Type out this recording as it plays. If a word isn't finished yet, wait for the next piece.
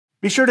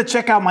Be sure to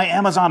check out my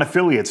Amazon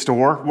affiliate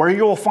store, where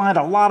you'll find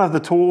a lot of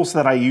the tools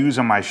that I use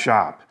in my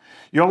shop.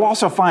 You'll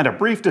also find a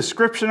brief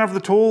description of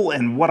the tool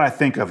and what I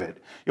think of it.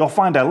 You'll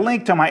find a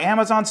link to my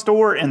Amazon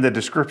store in the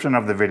description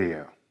of the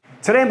video.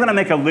 Today I'm going to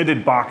make a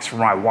lidded box for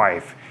my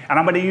wife, and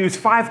I'm going to use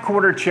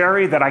 5/4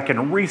 cherry that I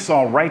can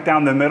resaw right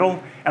down the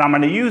middle, and I'm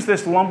going to use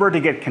this lumber to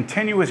get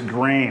continuous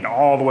grain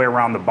all the way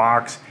around the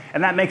box,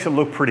 and that makes it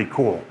look pretty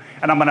cool.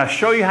 And I'm going to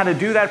show you how to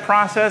do that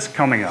process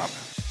coming up.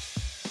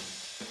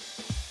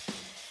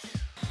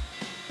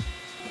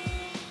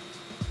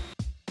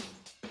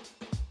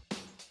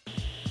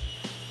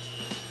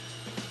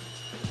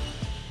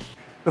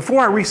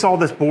 Before I resaw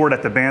this board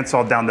at the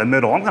bandsaw down the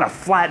middle, I'm going to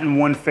flatten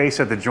one face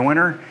of the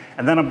joiner,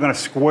 and then I'm going to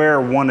square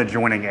one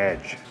adjoining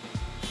edge.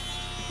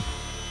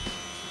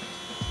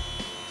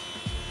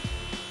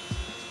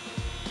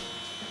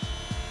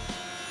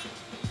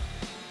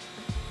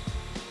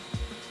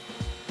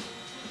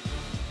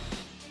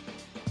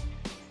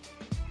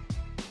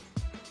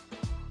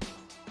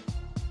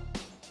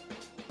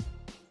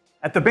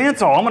 At the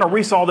bandsaw, I'm going to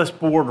resaw this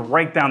board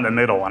right down the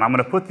middle, and I'm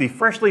going to put the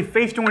freshly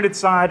face jointed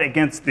side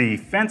against the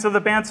fence of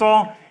the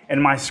bandsaw,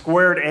 and my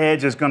squared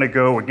edge is going to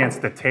go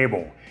against the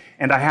table.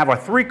 And I have a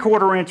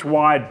 3/4 inch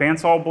wide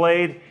bandsaw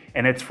blade,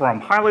 and it's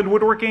from Highland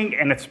Woodworking,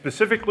 and it's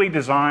specifically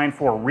designed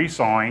for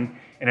resawing,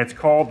 and it's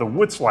called the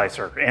Wood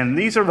Slicer. And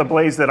these are the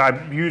blades that I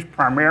use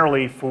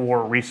primarily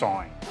for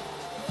resawing.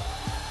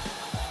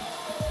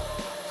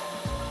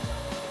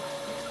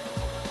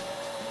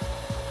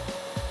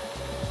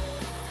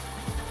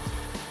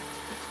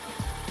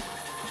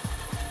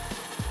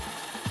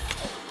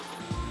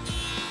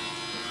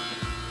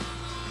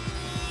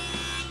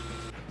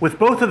 With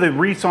both of the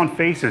resawn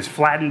faces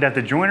flattened at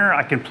the joiner,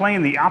 I can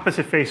plane the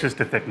opposite faces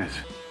to thickness.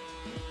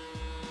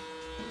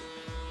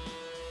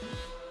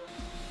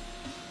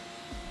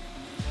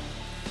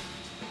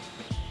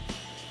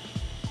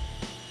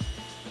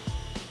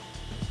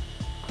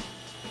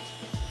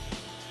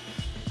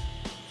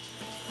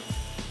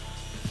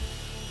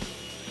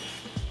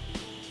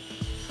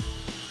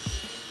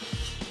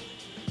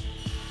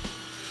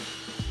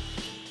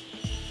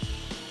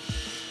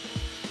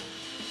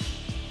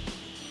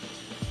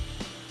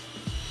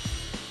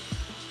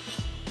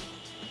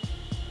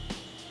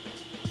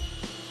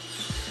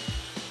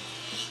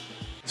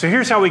 So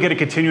here's how we get a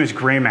continuous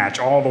grain match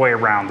all the way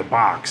around the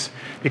box.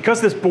 Because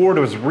this board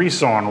was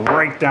resawn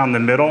right down the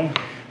middle,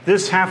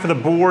 this half of the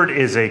board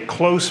is a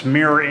close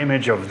mirror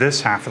image of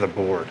this half of the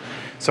board.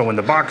 So when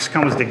the box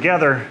comes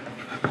together,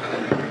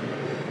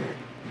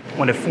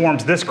 when it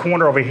forms this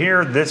corner over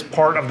here, this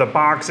part of the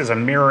box is a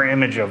mirror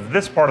image of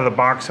this part of the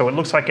box, so it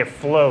looks like it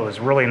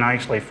flows really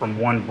nicely from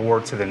one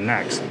board to the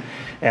next.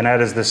 And that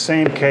is the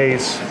same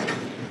case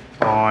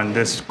on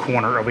this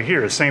corner over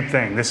here. Same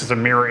thing, this is a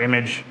mirror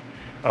image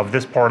of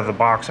this part of the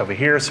box over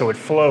here, so it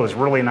flows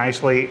really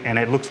nicely, and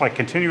it looks like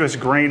continuous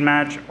grain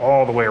match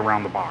all the way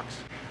around the box.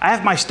 I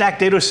have my stacked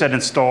dado set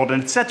installed,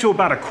 and it's set to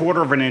about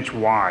 1/4 inch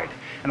wide.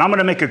 And I'm going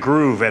to make a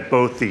groove at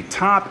both the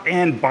top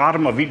and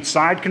bottom of each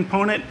side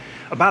component,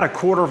 about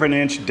 1/4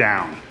 inch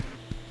down.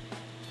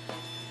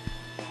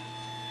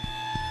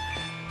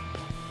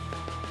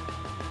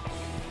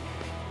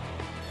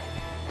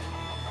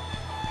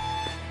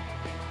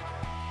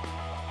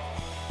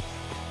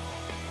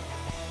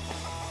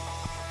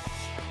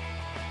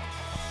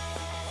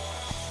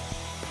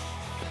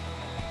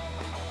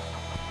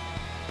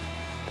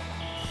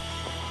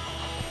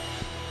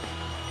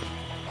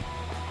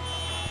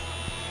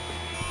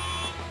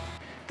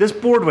 This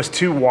board was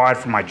too wide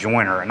for my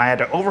joiner, and I had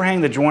to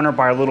overhang the joiner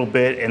by a little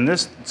bit, and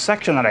this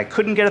section that I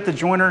couldn't get at the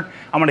joiner,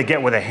 I'm going to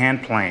get with a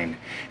hand plane.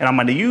 And I'm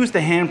going to use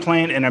the hand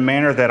plane in a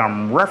manner that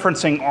I'm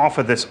referencing off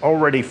of this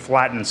already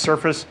flattened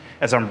surface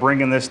as I'm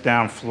bringing this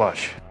down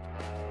flush.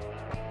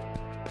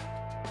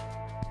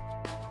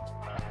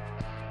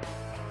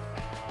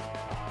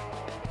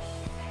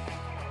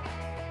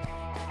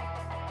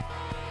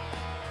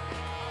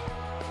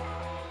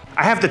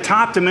 I have the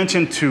top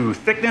dimension to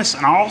thickness,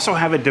 and I also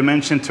have a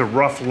dimension to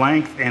rough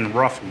length and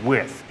rough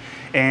width.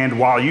 And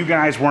while you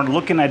guys weren't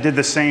looking, I did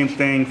the same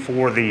thing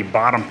for the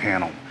bottom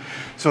panel.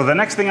 So the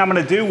next thing I'm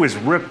going to do is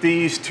rip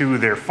these to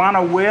their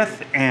final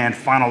width and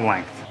final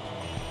length.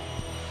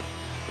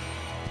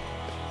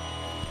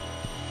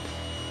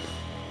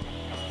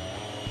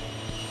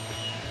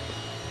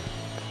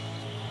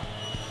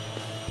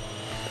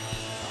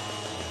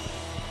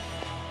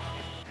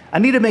 I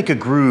need to make a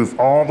groove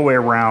all the way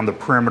around the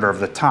perimeter of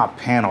the top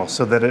panel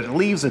so that it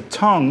leaves a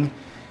tongue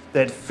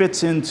that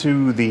fits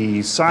into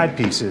the side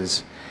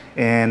pieces.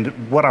 And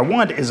what I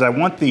want is I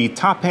want the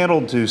top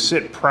panel to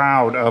sit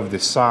proud of the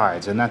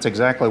sides, and that's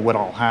exactly what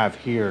I'll have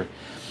here.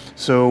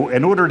 So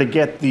in order to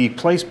get the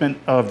placement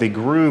of the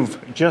groove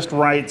just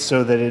right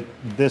so that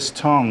this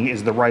tongue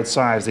is the right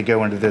size to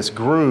go into this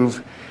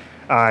groove,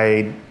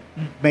 I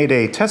made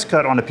a test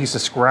cut on a piece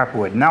of scrap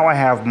wood. Now I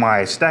have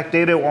my stacked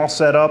dado all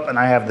set up, and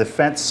I have the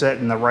fence set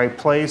in the right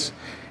place,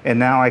 and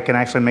now I can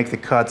actually make the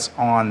cuts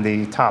on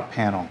the top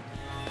panel.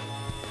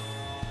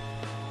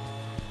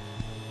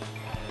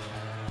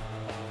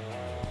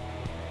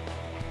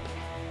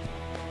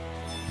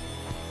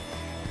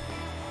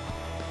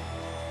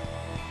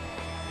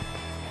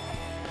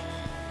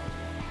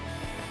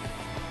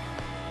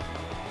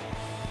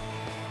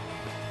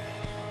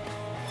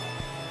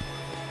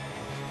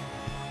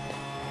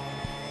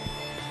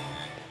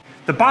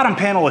 The bottom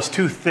panel is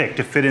too thick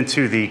to fit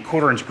into the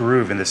 1/4"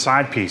 groove in the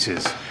side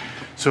pieces.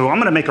 So I'm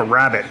gonna make a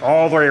rabbet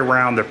all the way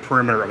around the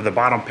perimeter of the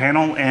bottom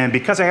panel, and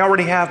because I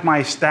already have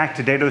my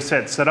stacked dado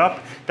set up,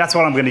 that's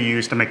what I'm gonna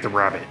use to make the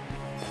rabbet.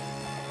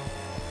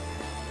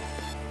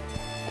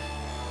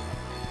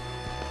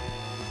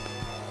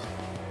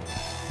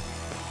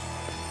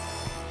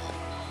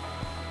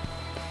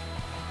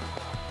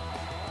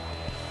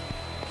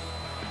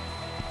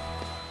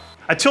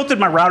 I tilted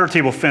my router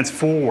table fence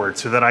forward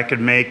so that I could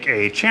make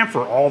a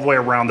chamfer all the way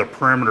around the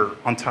perimeter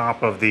on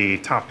top of the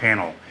top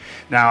panel.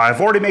 Now I've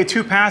already made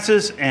 2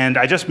 passes and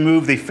I just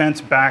moved the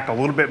fence back a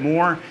little bit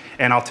more,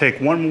 and I'll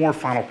take one more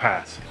final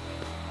pass.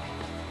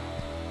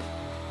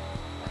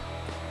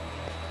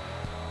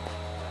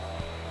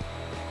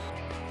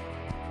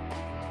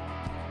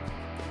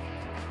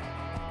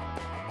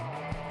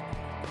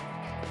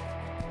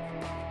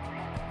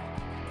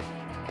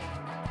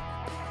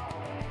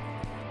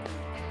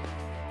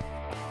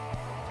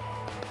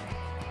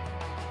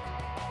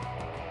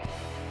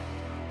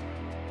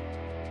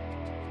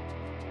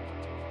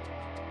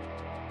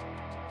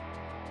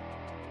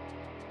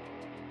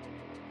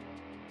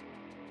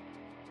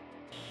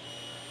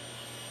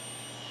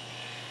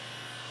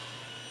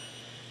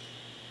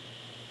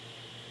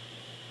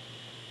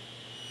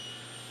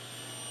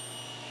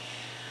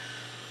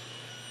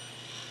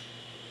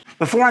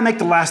 Before I make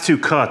the last 2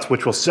 cuts,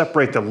 which will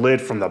separate the lid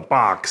from the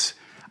box,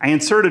 I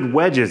inserted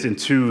wedges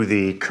into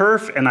the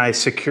kerf and I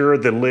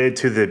secured the lid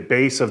to the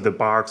base of the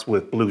box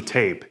with blue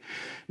tape.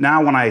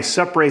 Now when I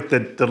separate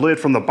the lid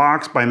from the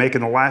box by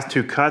making the last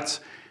 2 cuts,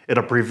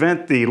 it'll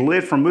prevent the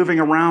lid from moving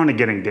around and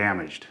getting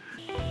damaged.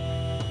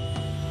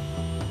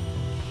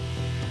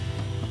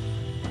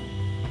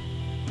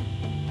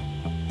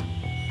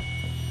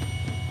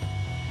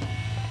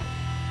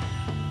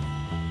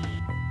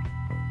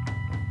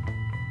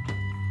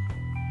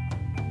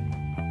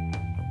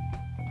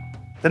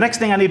 The next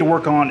thing I need to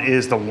work on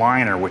is the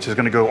liner, which is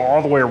going to go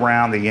all the way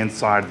around the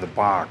inside of the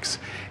box.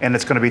 And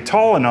it's going to be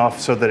tall enough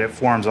so that it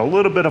forms a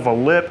little bit of a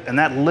lip, and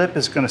that lip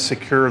is going to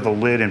secure the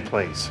lid in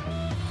place.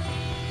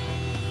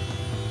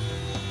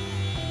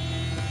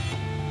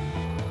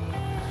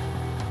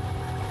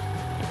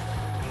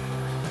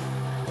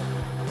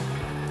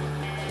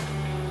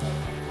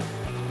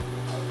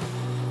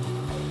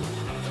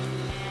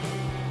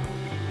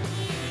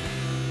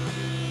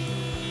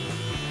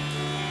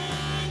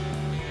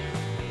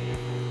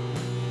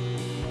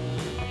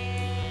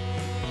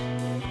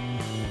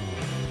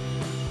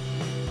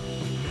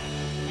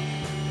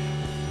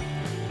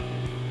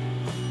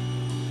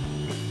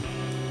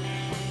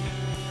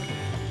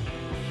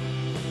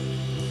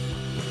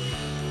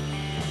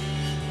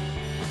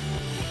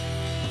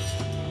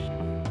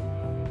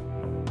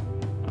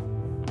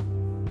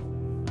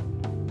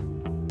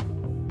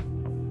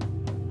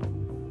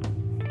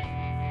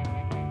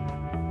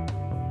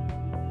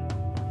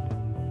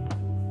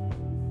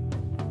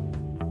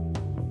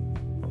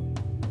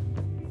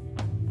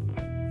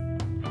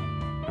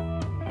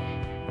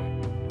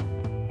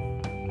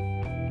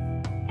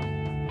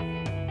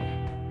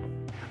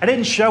 I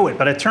didn't show it,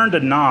 but I turned a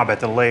knob at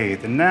the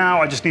lathe, and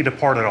now I just need to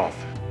part it off.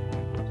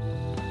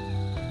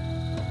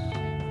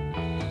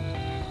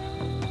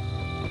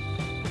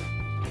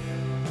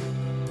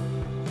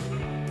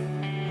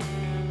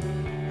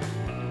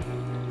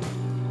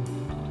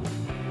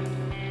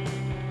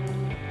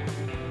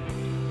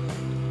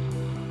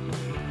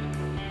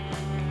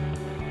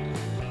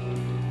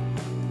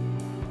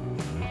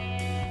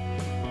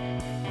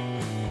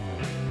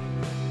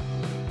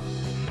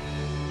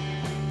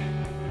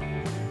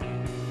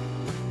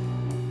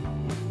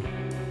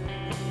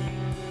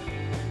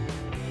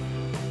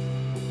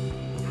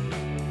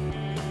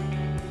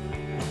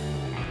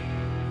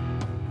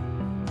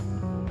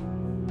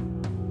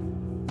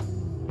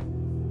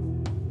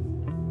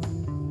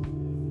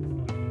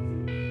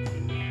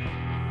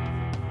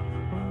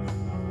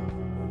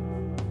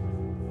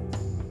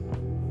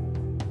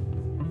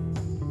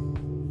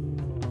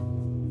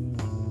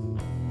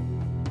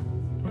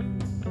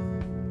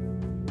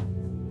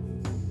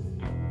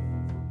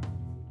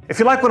 If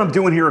you like what I'm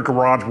doing here at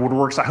Garage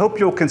Woodworks, I hope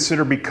you'll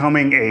consider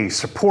becoming a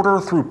supporter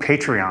through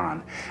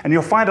Patreon. And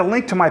you'll find a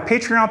link to my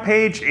Patreon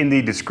page in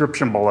the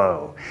description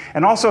below.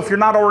 And also, if you're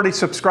not already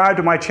subscribed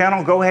to my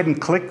channel, go ahead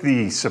and click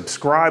the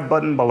subscribe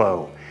button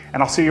below.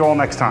 And I'll see you all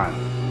next time.